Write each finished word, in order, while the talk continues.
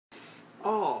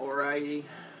Alrighty.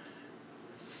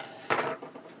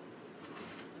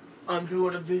 I'm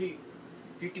doing a video.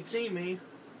 If you can see me,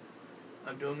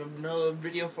 I'm doing another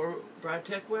video for Brad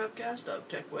Techwebcast of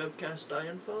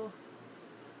Techwebcast.info.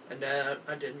 And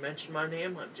I didn't mention my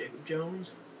name. I'm Jacob Jones.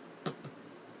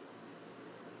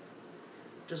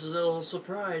 Just a little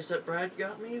surprise that Brad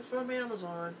got me from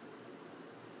Amazon.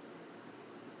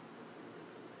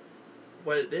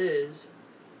 What it is,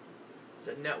 it's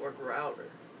a network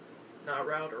router. Not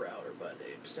router, but an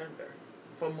extender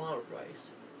from Monoprice.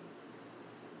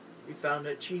 We found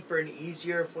it cheaper and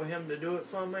easier for him to do it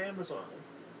from Amazon.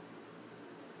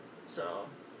 So,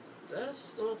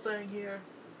 this little thing here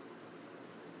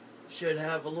should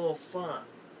have a little fun.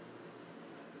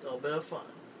 A little bit of fun.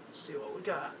 Let's see what we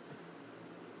got.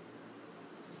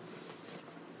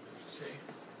 See.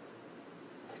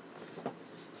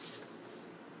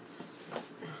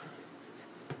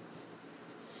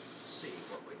 See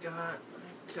what we got.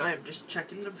 I'm just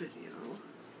checking the video.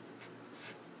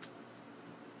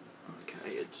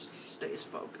 Okay, it just stays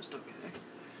focused, okay.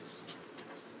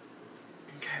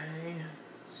 Okay,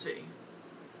 see.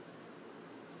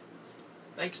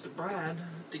 Thanks to Brad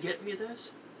to get me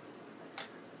this.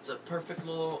 It's a perfect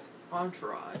little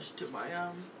entourage to my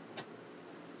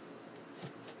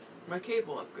my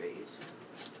cable upgrades.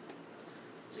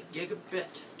 It's a gigabit.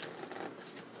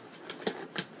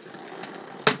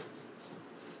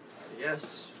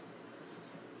 Yes.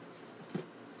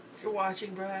 If you're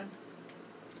watching, Brad,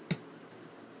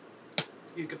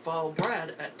 you can follow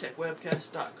Brad at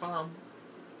Techwebcast.com.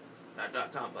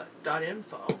 Not .com, but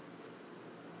 .info.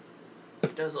 He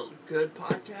does a good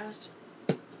podcast.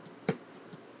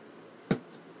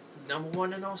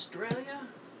 #1 in Australia.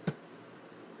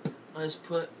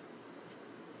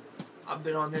 I've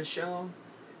been on his show.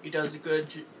 He does a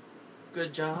good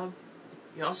job.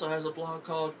 He also has a blog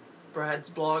called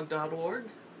bradsblog.org.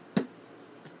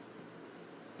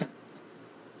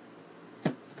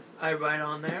 I write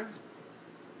on there.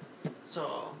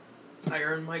 So, I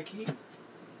earn my keep.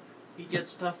 He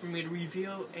gets stuff for me to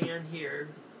review, and here's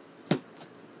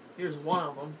one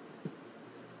of them.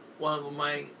 One of them,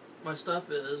 my stuff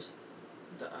is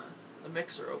the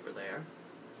mixer over there.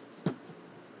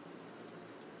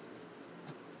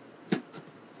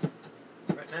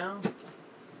 Right now,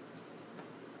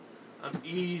 I'm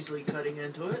easily cutting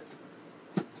into it.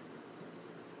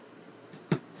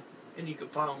 And you can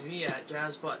follow me at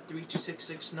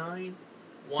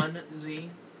jazzbot32669-1Z.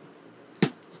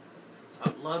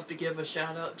 I'd love to give a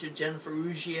shout out to Jennifer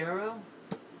Ruggiero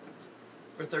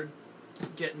for their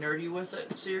Get Nerdy With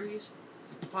It series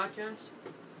podcast.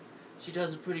 She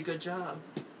does a pretty good job.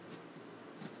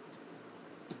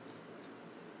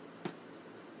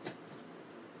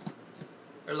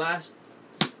 Her last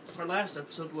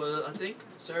episode was, I think,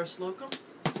 Sarah Slocum.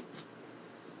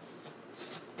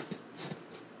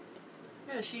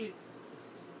 Yeah,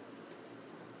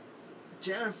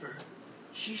 Jennifer,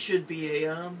 she should be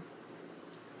a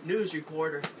news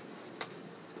reporter.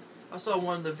 I saw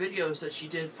one of the videos that she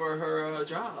did for her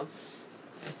job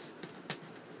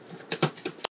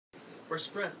for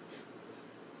Sprint.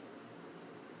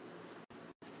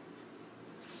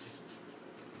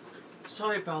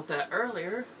 Sorry about that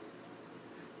earlier.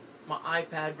 My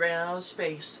iPad ran out of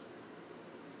space,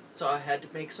 so I had to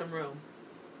make some room.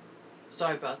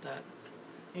 Sorry about that.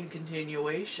 In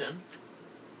continuation,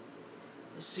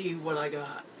 let's see what I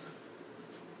got.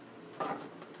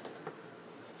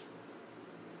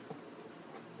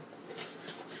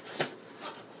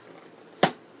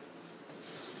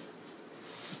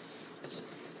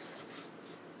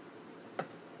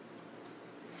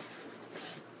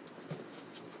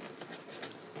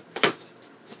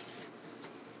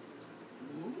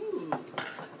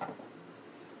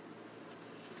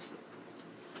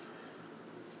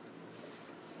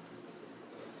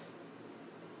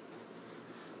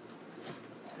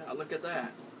 Look at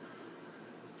that.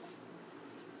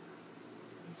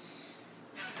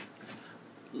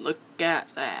 Look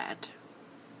at that.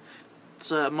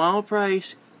 It's a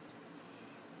Monoprice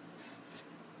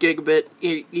gigabit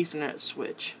Ethernet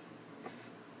switch.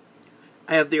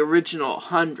 I have the original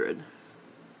 100,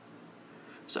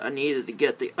 so I needed to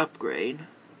get the upgrade.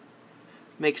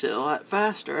 Makes it a lot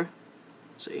faster.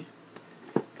 See,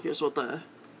 here's what the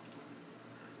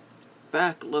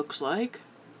back looks like.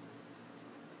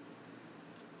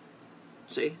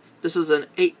 See, this is an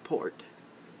 8-port.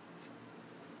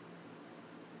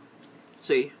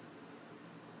 See,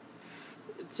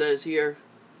 it says here,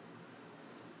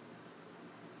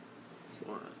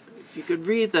 if you could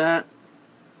read that,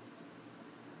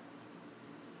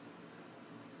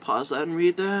 pause that and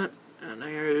read that, and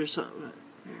here's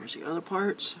the other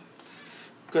parts.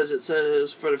 because it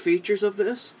says for the features of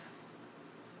this,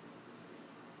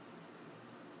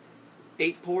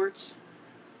 8 ports,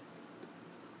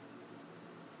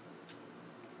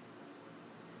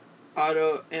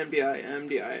 auto MDI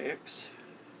MDIX,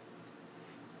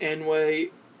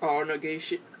 N-way all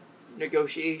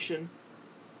negotiation,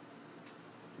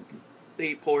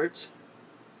 8 ports,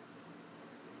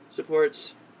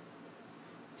 supports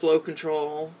flow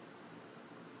control,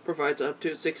 provides up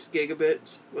to 6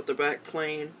 gigabits with the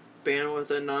backplane bandwidth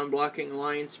and non-blocking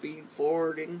line speed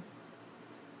forwarding,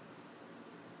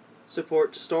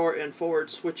 supports store and forward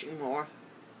switching more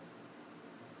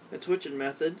and switching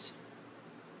methods,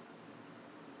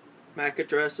 MAC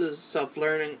addresses,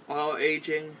 self-learning,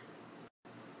 auto-aging,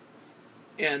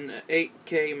 and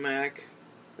 8K MAC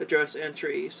address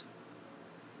entries.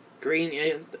 Green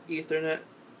Ethernet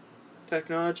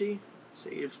technology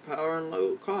saves power and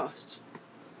low costs.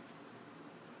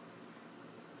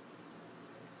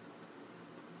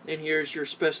 And here's your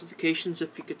specifications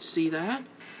if you could see that.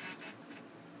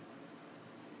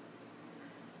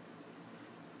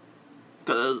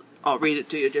 I'll read it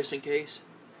to you just in case.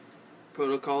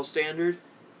 Protocol standard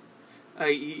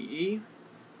IEEE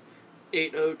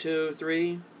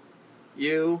 8023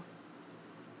 U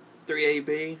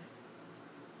 3AB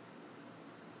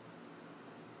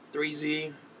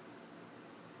 3Z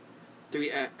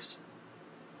 3X.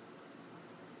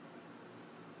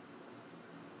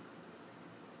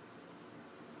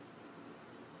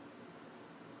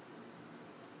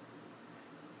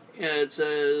 And it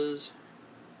says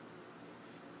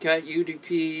Cat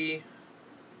UDP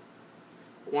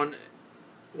 1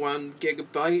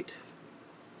 gigabyte.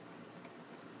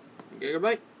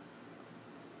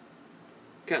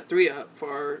 Cat 3 up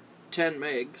for 10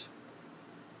 megs.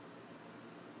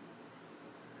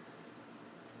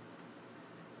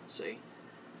 See.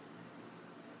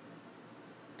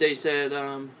 They said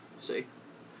see,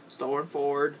 store and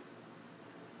forward.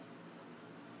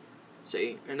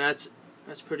 See, and that's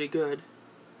pretty good.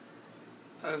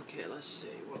 Okay, let's see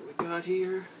what we got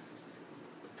here.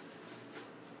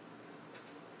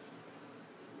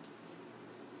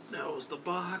 That was the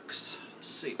box. Let's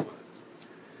see what.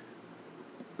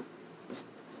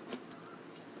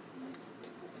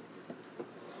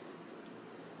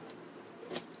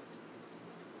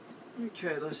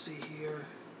 Okay, let's see here.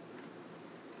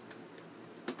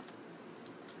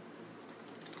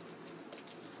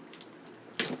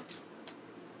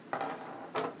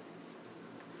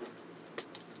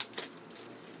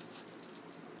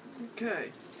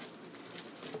 Okay.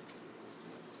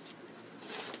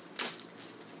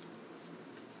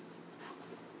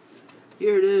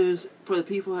 Here it is for the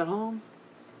people at home.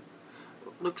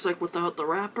 Looks like without the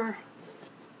wrapper.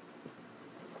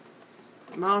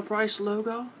 Monoprice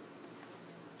logo.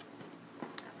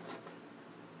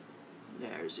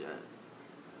 There's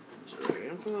the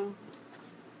info.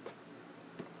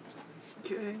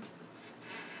 Okay.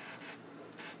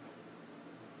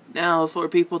 Now for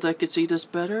people that could see this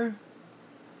better.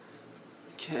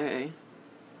 Okay.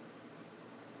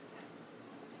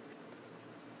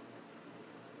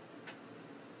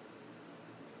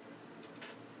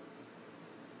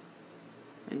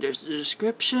 And there's the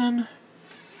description.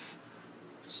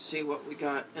 Let's see what we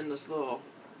got in this little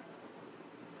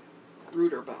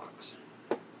router box.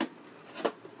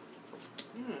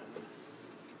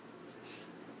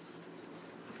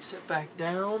 Sit back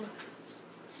down.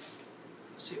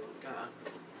 See what we got.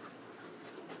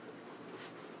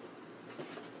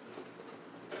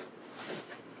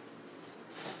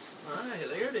 Alright,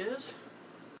 there it is.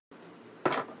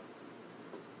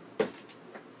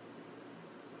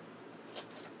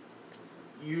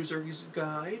 User's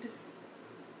guide.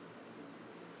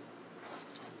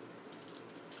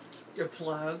 Your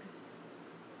plug.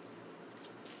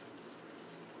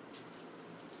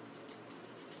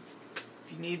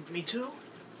 If you need me to,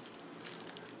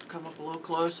 come up a little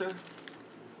closer.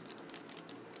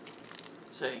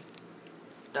 See,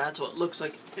 that's what it looks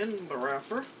like in the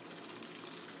wrapper.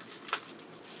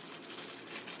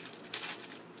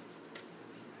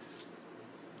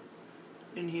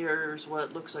 And here's what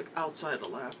it looks like outside the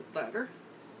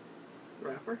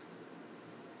wrapper.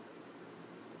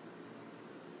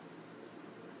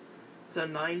 It's a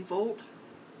 9-volt.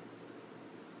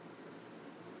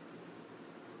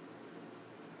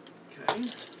 Okay.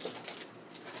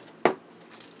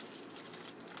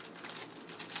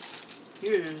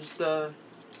 Here's the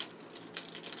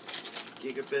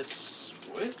gigabit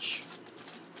switch.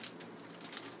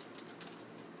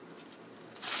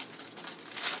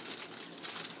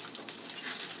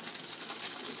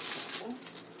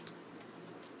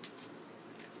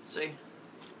 See,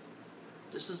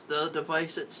 this is the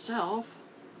device itself.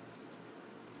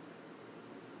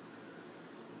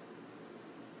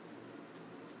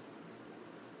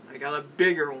 got a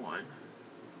bigger one.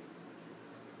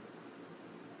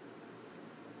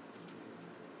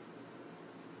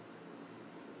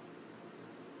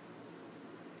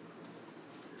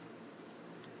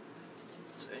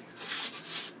 Let's see.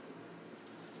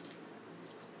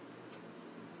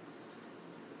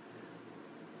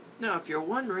 Now, if you're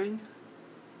wondering,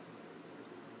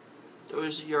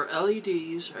 those are your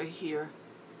LEDs right here,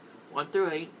 1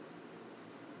 through 8.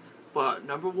 But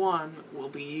number 1 will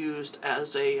be used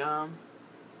as a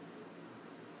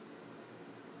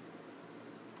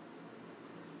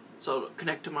so to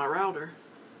connect to my router.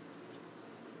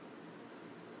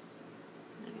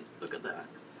 And look at that.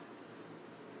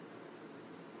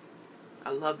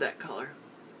 I love that color.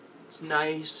 It's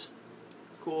nice,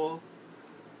 cool.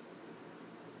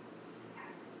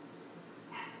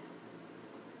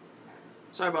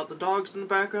 Sorry about the dogs in the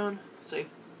background. See,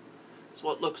 it's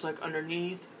what it looks like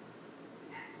underneath.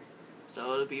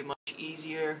 So it'll be much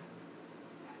easier.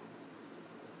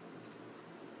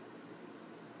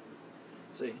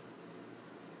 See.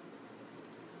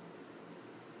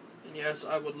 And yes,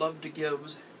 I would love to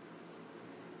give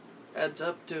thumbs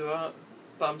up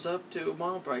to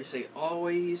Monoprice. They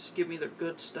always give me the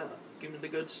good stuff. Give me the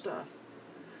good stuff.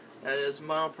 That is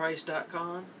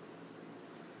Monoprice.com.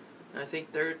 And I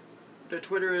think their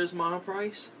Twitter is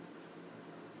Monoprice.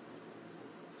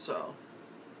 So,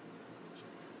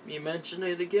 me mention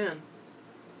it again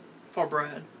for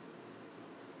Brad.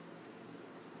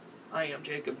 I am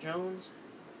Jacob Jones,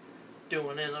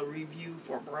 doing a review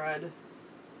for Brad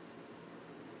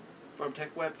from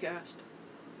Techwebcast,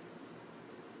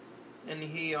 and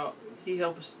he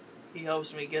helps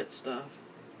me get stuff.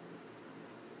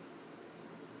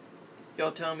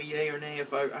 He'll tell me yay or nay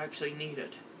if I actually need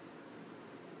it.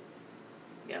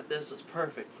 Yeah, this is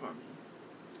perfect for me.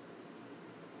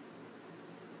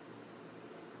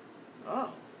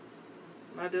 Oh,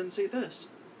 I didn't see this.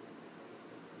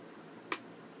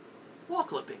 Wall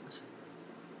clippings.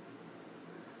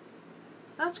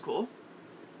 That's cool.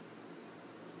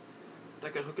 I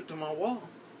could hook it to my wall.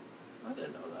 I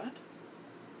didn't know that.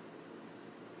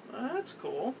 That's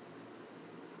cool.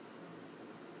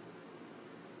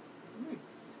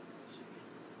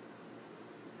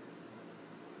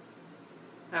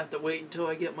 I have to wait until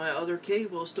I get my other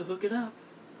cables to hook it up.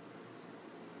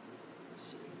 Let's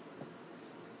see.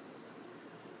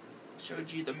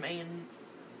 Showed you the main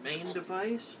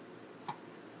device.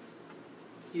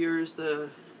 Here's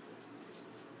the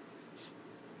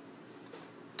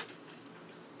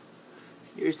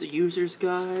user's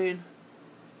guide.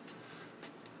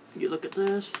 You look at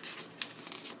this.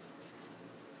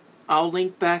 I'll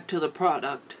link back to the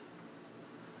product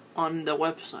on the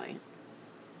website.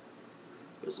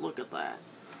 Just look at that.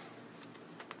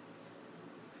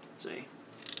 See?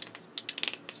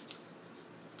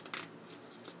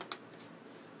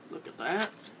 Look at that.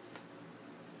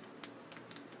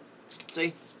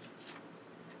 See?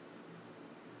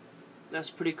 That's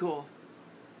pretty cool.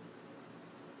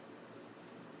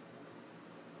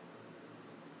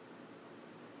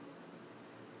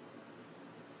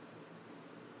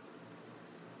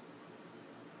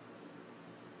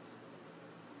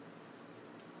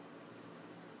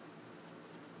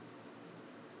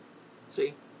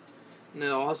 See? And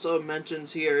it also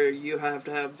mentions here you have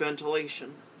to have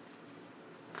ventilation.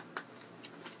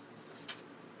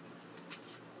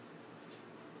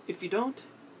 If you don't,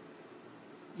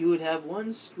 you would have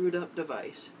one screwed up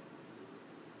device.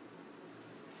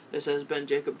 This has been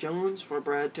Jacob Jones for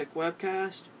Brad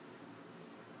Techwebcast.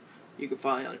 You can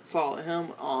follow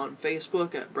him on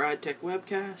Facebook at Brad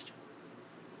Techwebcast.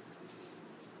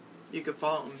 You can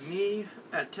follow me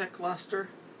at TechLuster.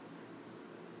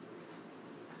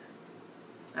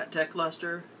 At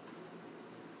TechLuster.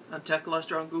 On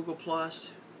TechLuster on Google+.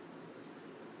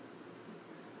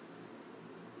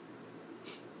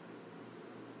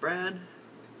 Brad,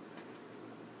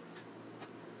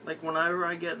 like whenever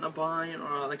I get in a bind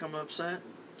or like I'm upset,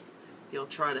 he'll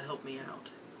try to help me out.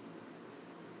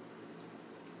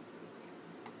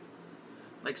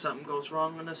 Like something goes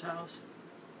wrong in this house.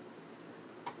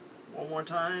 One more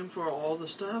time for all the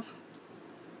stuff.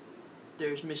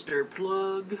 There's Mr.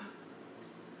 Plug.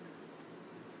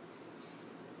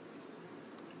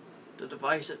 The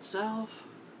device itself.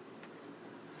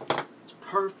 It's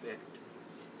perfect.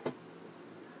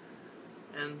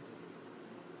 And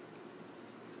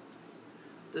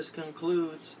this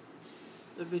concludes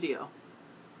the video.